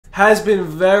has been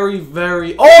very,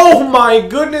 very... Oh my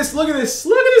goodness, look at this.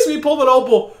 Look at this. We pulled an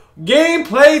opal.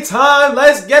 Gameplay time.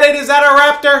 Let's get it. Is that a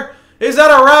Raptor? Is that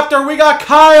a Raptor? We got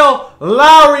Kyle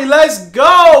Lowry. Let's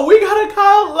go. We got a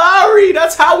Kyle Lowry.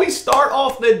 That's how we start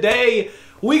off the day.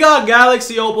 We got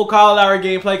Galaxy Opal Kyle Lowry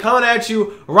gameplay coming at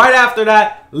you right after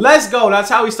that. Let's go. That's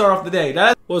how we start off the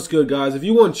day. What's good, guys? If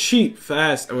you want cheap,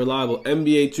 fast, and reliable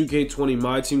NBA 2K20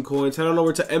 My Team coins, head on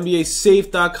over to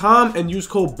NBASafe.com and use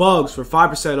code Bugz for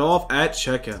 5% off at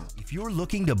checkout. If you're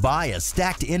looking to buy a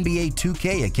stacked NBA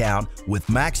 2K account with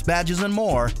max badges and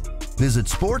more, visit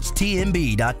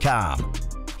SportsTNB.com.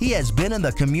 He has been in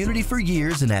the community for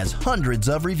years and has hundreds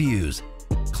of reviews.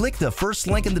 Click the first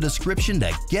link in the description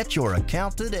to get your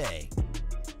account today.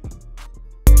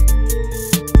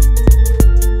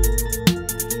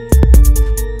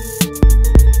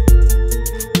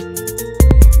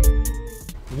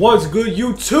 What's good,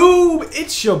 YouTube?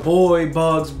 It's your boy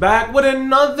Bugz back with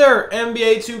another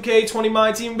NBA 2K20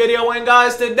 My Team video. And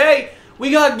guys, today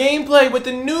we got gameplay with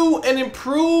the new and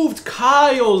improved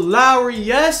Kyle Lowry.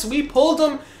 Yes, we pulled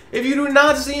him. If you do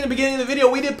not see in the beginning of the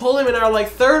video, we did pull him in our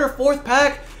third or fourth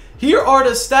pack. Here are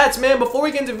the stats, man. Before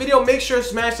we get into the video, make sure to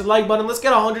smash the like button. Let's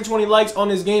get 120 likes on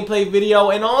this gameplay video.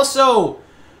 And also,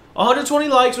 120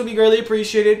 likes would be greatly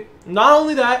appreciated. Not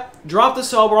only that, drop the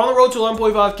sub. We're on the road to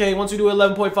 11.5K. Once we do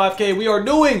 11.5K, we are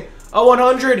doing a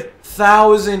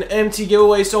 100,000 MT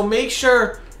giveaway. So make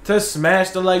sure to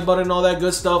smash the like button and all that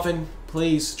good stuff. And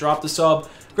please, drop the sub.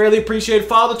 Greatly appreciated.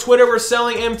 Follow the Twitter. We're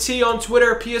selling MT on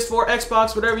Twitter, PS4,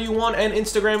 Xbox, whatever you want, and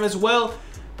Instagram as well.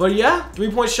 But yeah,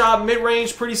 three-point shot,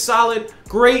 mid-range, pretty solid.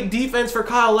 Great defense for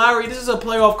Kyle Lowry. This is a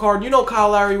playoff card. You know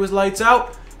Kyle Lowry was lights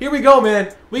out. Here we go,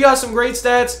 man. We got some great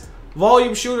stats.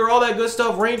 Volume shooter, all that good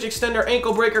stuff. Range extender,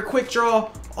 ankle breaker, quick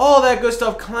draw, all that good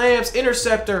stuff. Clamps,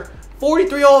 interceptor.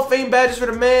 43 Hall of Fame badges for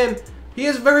the man. He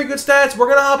has very good stats. We're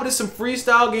going to hop into some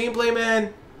freestyle gameplay,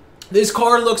 man. This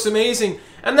card looks amazing.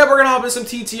 And then we're going to hop into some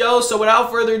TTO. So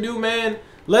without further ado, man,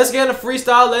 let's get into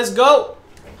freestyle. Let's go.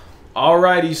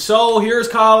 Alrighty, so here's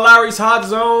Kyle Lowry's hot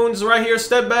zones right here.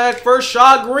 Step back, first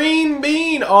shot, green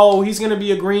bean. Oh, he's going to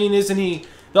be a green, isn't he?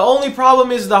 The only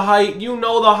problem is the height. You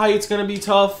know the height's going to be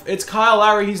tough. It's Kyle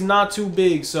Lowry. He's not too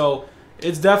big, so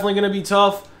it's definitely going to be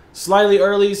tough. Slightly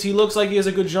early. He looks like he has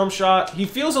a good jump shot. He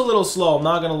feels a little slow, I'm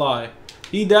not going to lie.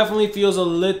 He definitely feels a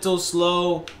little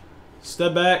slow.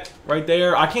 Step back right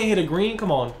there. I can't hit a green.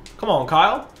 Come on. Come on,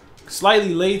 Kyle.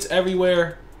 Slightly late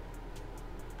everywhere.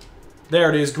 There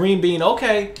it is. Green bean.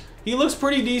 Okay. He looks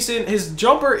pretty decent. His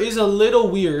jumper is a little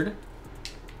weird.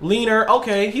 Leaner.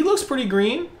 Okay. He looks pretty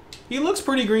green. He looks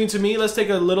pretty green to me. Let's take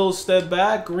a little step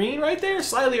back. Green right there.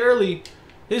 Slightly early.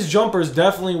 His jumper is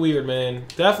definitely weird, man.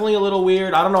 Definitely a little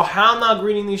weird. I don't know how I'm not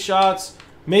greening these shots.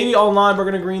 Maybe online we're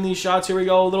going to green these shots. Here we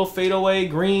go. A little fadeaway.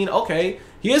 Green. Okay.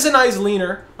 He is a nice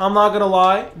leaner. I'm not going to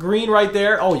lie. Green right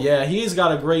there. Oh, yeah. He's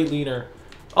got a great leaner.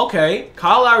 Okay.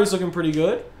 Kyle Lowry's looking pretty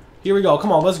good. Here we go.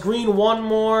 Come on. Let's green one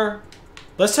more.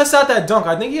 Let's test out that dunk.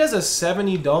 I think he has a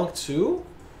 70 dunk too.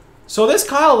 So this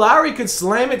Kyle Lowry could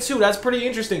slam it too. That's pretty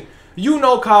interesting. You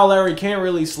know Kyle Lowry can't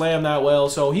really slam that well.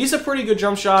 So he's a pretty good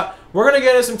jump shot. We're going to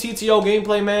get into some TTO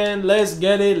gameplay, man. Let's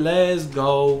get it. Let's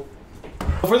go.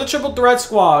 For the triple threat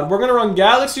squad, we're going to run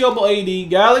Galaxy Opal AD,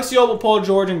 Galaxy Opal Paul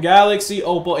George, and Galaxy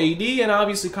Opal AD, and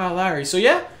obviously Kyle Lowry. So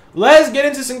yeah. Let's get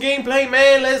into some gameplay,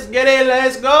 man. Let's get it.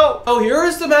 Let's go. Oh, here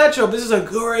is the matchup. This is a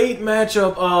great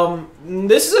matchup.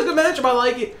 This is a good matchup. I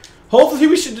like it. Hopefully,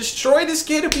 we should destroy this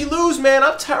kid if we lose, man.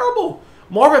 I'm terrible.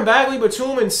 Marvin Bagley,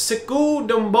 Batum, and Siku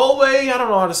Dumbowe. I don't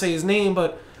know how to say his name,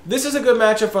 but this is a good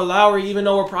matchup for Lowry, even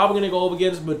though we're probably going to go up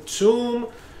against Batum.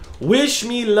 Wish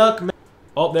me luck, man.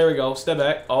 Oh, there we go. Step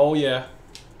back. Oh, yeah.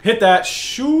 Hit that.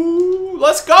 Shoot.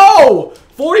 Let's go.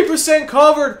 40%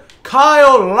 covered.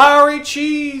 Kyle Lowry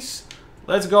cheese.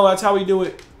 Let's go. That's how we do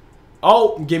it.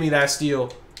 Oh, give me that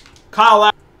steal. Kyle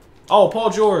Lowry. Oh,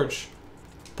 Paul George.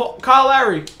 Kyle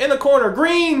Lowry in the corner.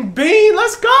 Green bean.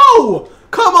 Let's go.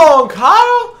 Come on,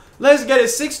 Kyle. Let's get it.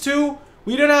 6-2.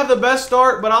 We didn't have the best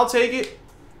start, but I'll take it.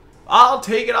 I'll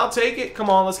take it. I'll take it.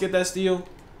 Come on. Let's get that steal.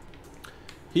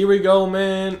 Here we go,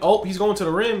 man. Oh, he's going to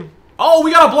the rim. Oh,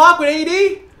 we got a block with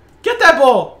AD. Get that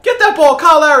ball. Get that ball,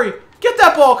 Kyle Lowry. Get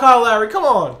that ball, Kyle Lowry. Come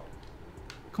on.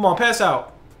 Come on, pass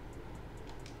out.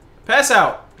 Pass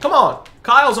out. Come on.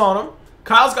 Kyle's on him.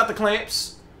 Kyle's got the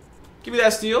clamps. Give me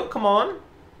that steal. Come on.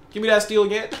 Give me that steal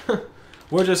again.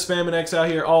 We're just spamming X out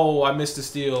here. Oh, I missed the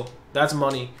steal. That's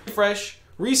money. Fresh.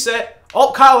 Reset.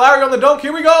 Oh, Kyle Lowry on the dunk.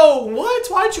 Here we go. What?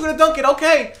 Why aren't you going to dunk it?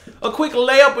 Okay. A quick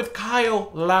layup with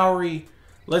Kyle Lowry.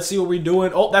 Let's see what we're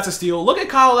doing. Oh, that's a steal. Look at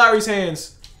Kyle Lowry's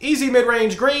hands. Easy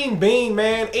mid-range. Green bean,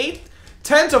 man.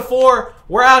 10-4.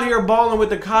 We're out here balling with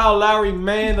the Kyle Lowry,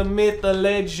 man, the myth, the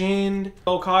legend.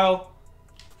 Oh, Kyle.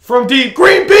 From deep.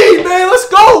 Green bean, man. Let's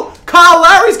go. Kyle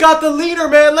Lowry's got the leader,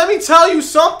 man. Let me tell you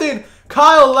something.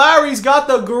 Kyle Lowry's got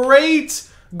the great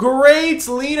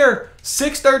leader.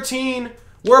 6-13.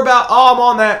 We're about... Oh, I'm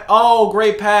on that. Oh,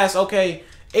 great pass. Okay.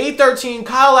 8-13.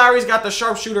 Kyle Lowry's got the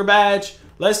sharpshooter badge.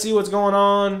 Let's see what's going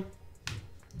on.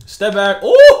 Step back.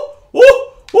 Ooh!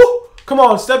 Ooh! Ooh! Come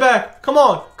on, step back. Come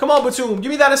on. Come on, Batum. Give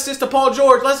me that assist to Paul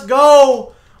George. Let's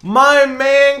go. My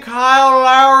man, Kyle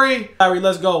Lowry. Lowry,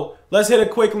 let's go. Let's hit a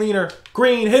quick leaner.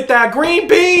 Green, hit that green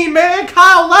bean, man.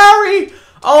 Kyle Lowry.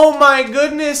 Oh, my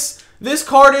goodness. This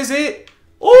card is it.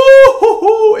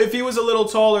 Ooh! If he was a little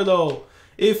taller, though.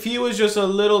 If he was just a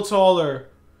little taller.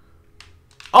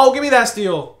 Oh, give me that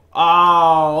steal.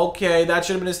 Oh, okay. That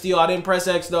should have been a steal. I didn't press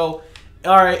X, though.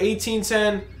 All right,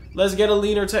 18-10. Let's get a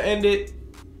leaner to end it.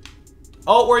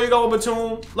 Oh, where you going,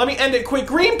 Batum? Let me end it quick.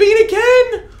 Green bean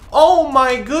again? Oh,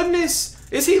 my goodness.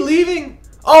 Is he leaving?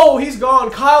 Oh, he's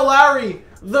gone. Kyle Lowry,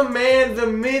 the man, the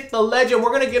myth, the legend. We're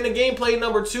going to get into gameplay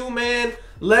number 2, man.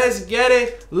 Let's get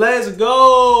it. Let's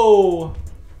go.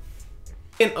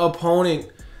 An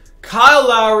opponent. Kyle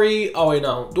Lowry. Oh, wait,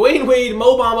 no. Dwayne Wade,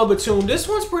 Mo Bamba, Batum. This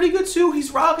one's pretty good, too.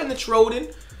 He's rocking the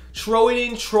Troyden.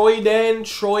 Troyden.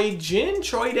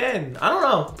 I don't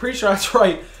know. Pretty sure that's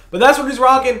right. But that's what he's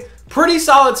rocking. Pretty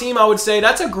solid team, I would say.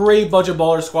 That's a great budget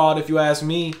baller squad, if you ask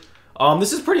me.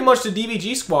 This is pretty much the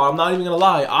DBG squad. I'm not even going to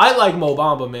lie. I like Mo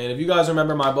Bamba, man. If you guys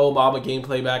remember my Mo Bamba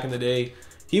gameplay back in the day,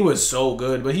 he was so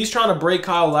good. But he's trying to break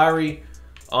Kyle Lowry.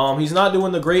 He's not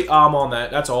doing the great. I'm on that.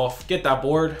 That's off. Get that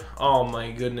board. Oh,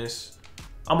 my goodness.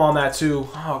 I'm on that, too.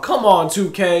 Oh, come on,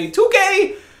 2K.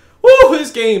 2K! Woo,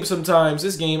 this game sometimes.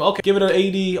 This game. Okay, give it an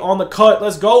AD on the cut.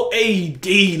 Let's go. AD.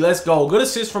 Let's go. Good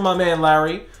assist from my man,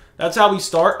 Lowry. That's how we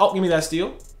start. Oh, give me that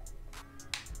steal.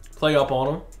 Play up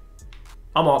on him.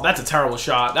 I'm on. That's a terrible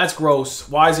shot. That's gross.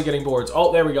 Why is he getting boards?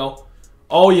 Oh, there we go.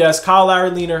 Oh, yes. Kyle Lowry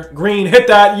leaner. Green. Hit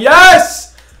that.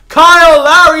 Yes! Kyle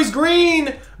Lowry's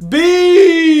green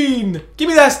bean. Give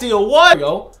me that steal. What? There we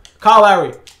go. Kyle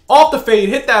Lowry. Off the fade.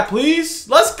 Hit that, please.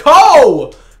 Let's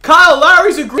go. Kyle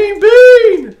Lowry's a green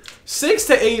bean.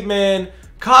 6-8, man.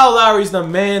 Kyle Lowry's the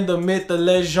man, the myth, the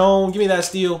legend. Give me that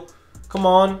steal. Come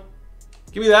on.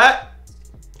 Give me that.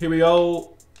 Here we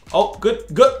go. Oh, good.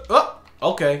 Good. Oh,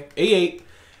 okay. 8-8.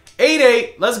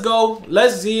 8-8. Let's go.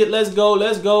 Let's see it. Let's go.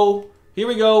 Let's go. Here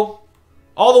we go.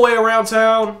 All the way around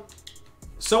town.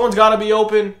 Someone's got to be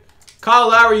open. Kyle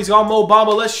Lowry's on Mo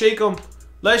Bamba. Let's shake him.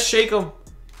 Let's shake him.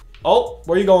 Oh,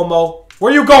 where you going, Mo?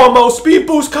 Where you going, Mo? Speed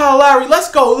boost, Kyle Lowry. Let's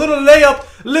go. Little layup.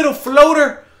 Little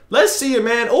floater. Let's see it,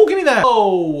 man. Oh, give me that.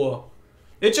 Oh.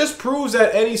 It just proves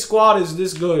that any squad is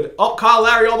this good. Oh, Kyle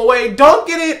Lowry all the way.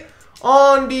 Dunking it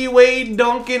on the way.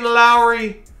 Duncan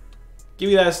Lowry. Give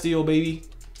me that steal, baby.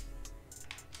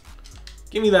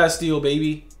 Give me that steal,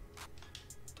 baby.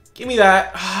 Give me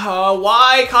that.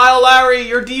 Why, Kyle Lowry?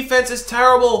 Your defense is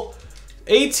terrible.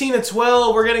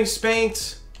 18-12. We're getting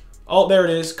spanked. Oh, there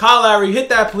it is. Kyle Lowry, hit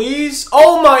that, please.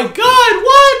 Oh, my God.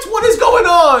 What? What is going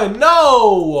on?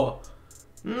 No.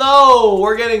 No,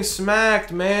 we're getting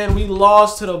smacked, man. We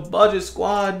lost to the budget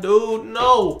squad, dude.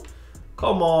 No.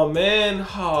 Come on, man.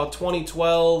 Oh,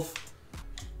 2012.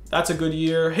 That's a good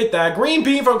year. Hit that. Green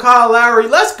bean from Kyle Lowry.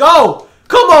 Let's go.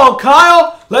 Come on,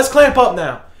 Kyle. Let's clamp up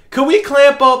now. Can we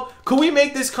clamp up? Can we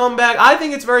make this comeback? I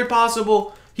think it's very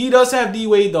possible. He does have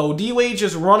D-Wade, though. D-Wade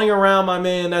just running around, my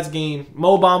man. That's game.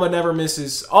 Mo Bamba never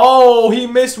misses. Oh, he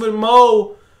missed with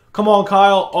Mo. Come on,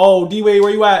 Kyle. Oh, D-Wade,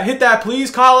 where you at? Hit that, please,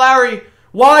 Kyle Lowry.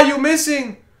 Why are you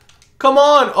missing? Come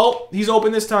on. Oh, he's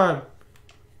open this time.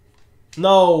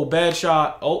 No, bad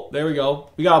shot. Oh, there we go.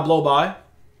 We got a blow by.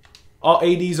 Oh,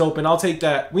 AD's open. I'll take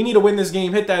that. We need to win this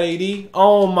game. Hit that, AD.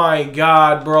 Oh, my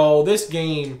God, bro. This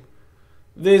game.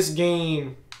 This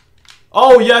game.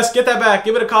 Oh, yes. Get that back.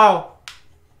 Give it to Kyle.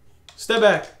 Step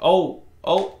back. Oh,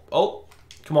 oh, oh.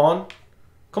 Come on.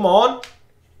 Come on.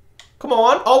 Come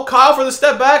on. Oh, Kyle for the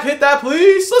step back. Hit that,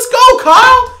 please. Let's go,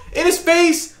 Kyle. In his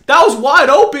face. That was wide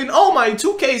open. Oh, my.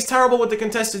 2K is terrible with the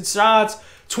contested shots.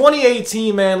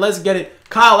 2018, man. Let's get it.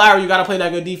 Kyle Lowry, you got to play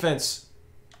that good defense.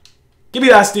 Give me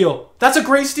that steal. That's a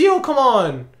great steal. Come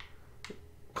on.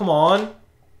 Come on.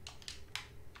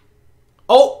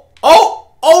 Oh.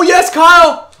 Oh. Oh, yes,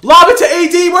 Kyle. Lob it to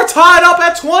AD. We're tied up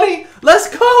at 20.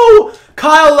 Let's go.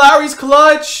 Kyle Lowry's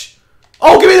clutch.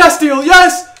 Oh, give me that steal.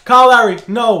 Yes. Kyle Lowry.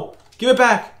 No. Give it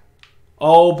back.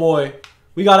 Oh, boy.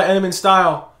 We got to end him in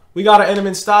style. We got to end him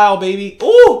in style, baby.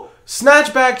 Ooh.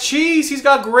 Snatchback cheese. He's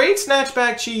got great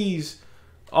snatchback cheese.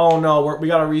 Oh, no. We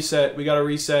got to reset. We got to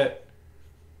reset.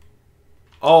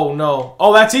 Oh, no.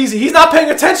 Oh, that's easy. He's not paying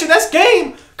attention. That's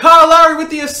game. Kyle Lowry with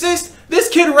the assist. This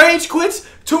kid rage quits.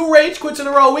 2 rage quits in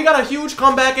a row. We got a huge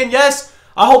comeback. And yes,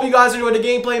 I hope you guys enjoyed the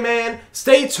gameplay, man.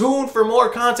 Stay tuned for more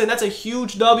content. That's a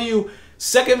huge W.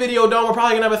 Second video done. We're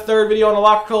probably going to have a third video on the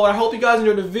locker code. I hope you guys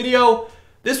enjoyed the video.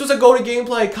 This was a GOAT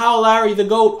gameplay. Kyle Lowry, the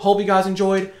GOAT. Hope you guys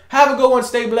enjoyed. Have a good one.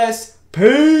 Stay blessed.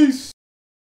 Peace.